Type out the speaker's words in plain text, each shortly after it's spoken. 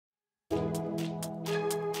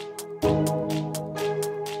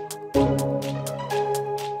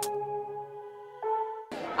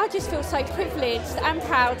just feel so privileged and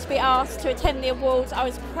proud to be asked to attend the awards. I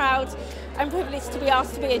was proud and privileged to be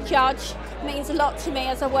asked to be a judge. It means a lot to me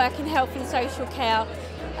as I work in health and social care,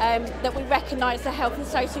 that we recognise the health and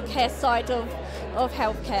social care side of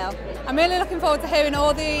healthcare. I'm really looking forward to hearing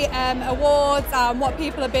all the awards and what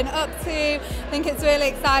people have been up to. I think it's really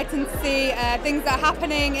exciting to see things that are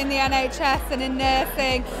happening in the NHS and in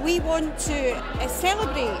nursing. We want to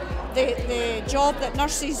celebrate the job that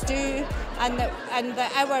nurses do and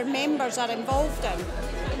that our members are involved in.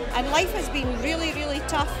 And life has been really, really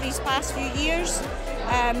tough these past few years.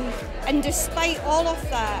 And despite all of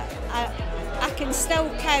that, I can still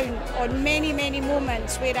count on many, many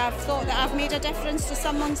moments where I've thought that I've made a difference to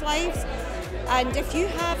someone's lives. And if you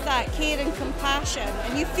have that care and compassion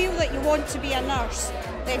and you feel that you want to be a nurse,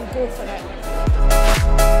 then go for it.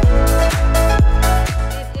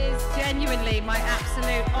 It is genuinely my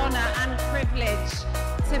absolute honour and privilege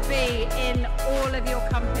to be in all of your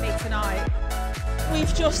company tonight.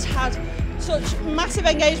 We've just had such massive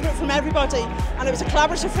engagement from everybody, and it was a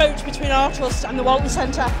collaborative approach between our trust and the Walton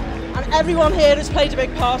Centre, and everyone here has played a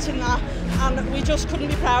big part in that, and we just couldn't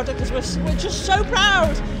be prouder because we're just so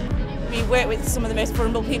proud. We work with some of the most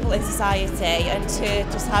vulnerable people in society, and to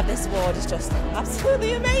just have this award is just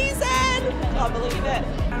absolutely amazing. I can't believe it.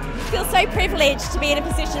 I feel so privileged to be in a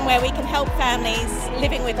position where we can help families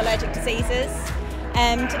living with allergic diseases,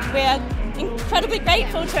 and we're incredibly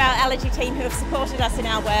grateful to our allergy team who have supported us in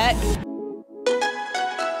our work.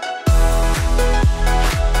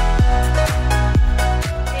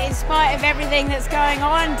 In spite of everything that's going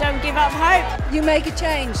on, don't give up hope. You make a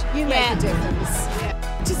change, you make a difference.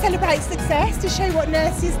 To celebrate success, to show what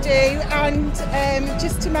nurses do, and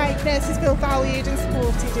just to make nurses feel valued and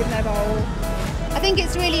supported in their role. I think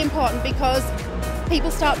it's really important because people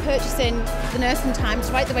start purchasing the nursing times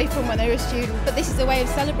right the way from when they're a student, but this is a way of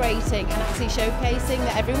celebrating and actually showcasing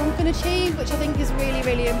that everyone can achieve, which I think is really,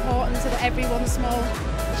 really important, so that everyone's small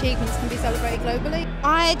achievements can be celebrated globally.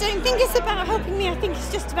 I don't think it's about helping me, I think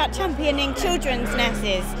it's just about championing children's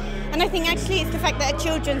nurses. And I think actually it's the fact that a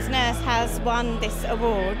children's nurse has won this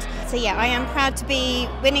award. So yeah, I am proud to be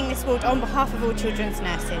winning this award on behalf of all children's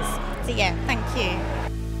nurses. So yeah, thank you.